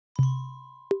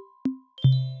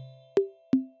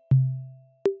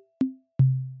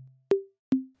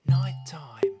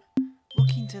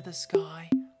into the sky,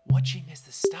 watching as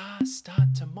the stars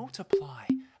start to multiply.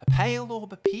 A pale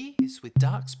orb appears with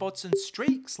dark spots and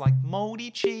streaks like mouldy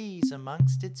cheese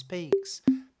amongst its peaks.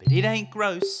 But it ain't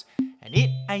gross and it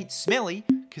ain't smelly,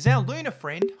 'cause our lunar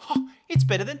friend, it's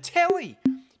better than telly.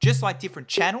 Just like different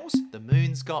channels, the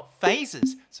moon's got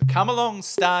phases. So come along,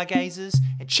 stargazers,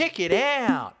 and check it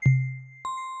out.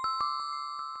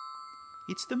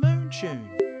 It's the Moon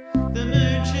Tune. The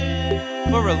Moon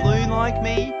Tune. For a loon like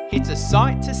me, it's a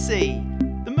sight to see.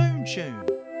 The Moon Tune.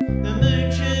 The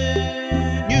Moon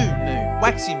Tune. New moon,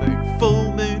 waxy moon,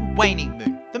 full moon, waning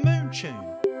moon. The Moon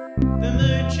Tune. The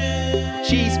Moon Tune.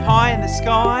 Cheese pie in the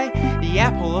sky, the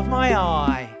apple of my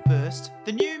eye. First,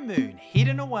 the new moon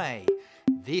hidden away.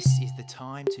 This is the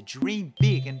time to dream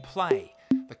big and play.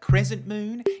 The crescent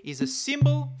moon is a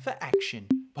symbol for action.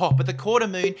 Oh, but the quarter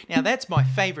moon, now that's my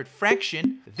favourite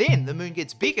fraction. Then the moon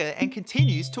gets bigger and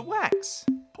continues to wax.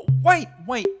 Wait.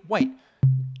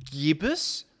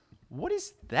 Gibbous? What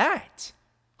is that?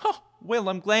 Well,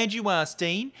 I'm glad you asked,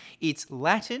 Dean. It's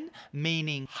Latin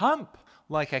meaning hump,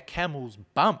 like a camel's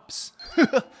bumps.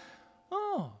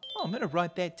 I'm going to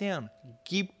write that down.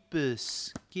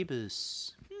 Gibbous.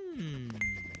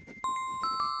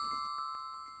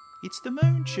 It's the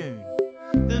Moon Tune.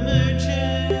 The Moon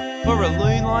Tune. For a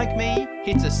loon like me,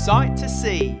 it's a sight to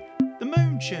see. The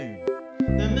Moon Tune.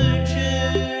 The Moon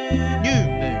Tune. New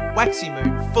moon, waxy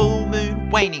moon, full moon,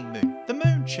 waning moon. The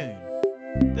Moon Tune.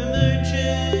 The Moon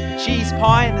Tune. Cheese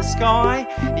pie in the sky,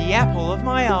 the apple of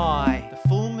my eye. The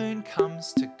full moon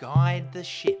comes to guide the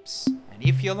ships. And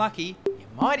if you're lucky, you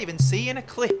might even see an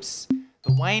eclipse.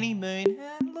 The waning moon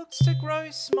looks to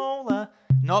grow smaller.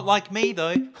 Not like me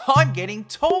though, I'm getting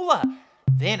taller.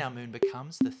 Then our moon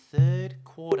becomes the third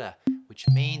quarter, which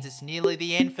means it's nearly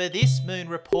the end for this moon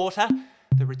reporter.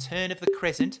 The return of the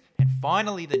crescent, and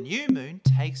finally the new moon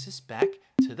takes us back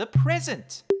to the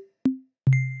present.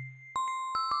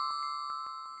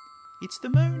 It's the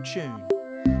Moon Tune.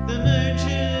 The Moon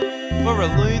Tune. For a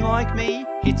loon like me,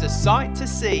 it's a sight to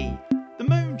see. The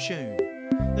Moon Tune.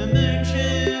 The Moon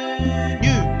Tune.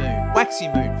 New moon, waxy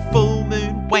moon, full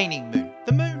moon, waning moon.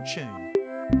 The Moon Tune.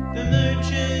 The Moon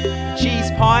Tune.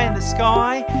 Cheese pie in the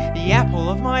sky, the apple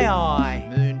of my eye.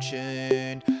 Moon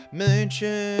Tune, Moon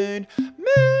Tune,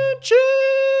 Moon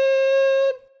Tune.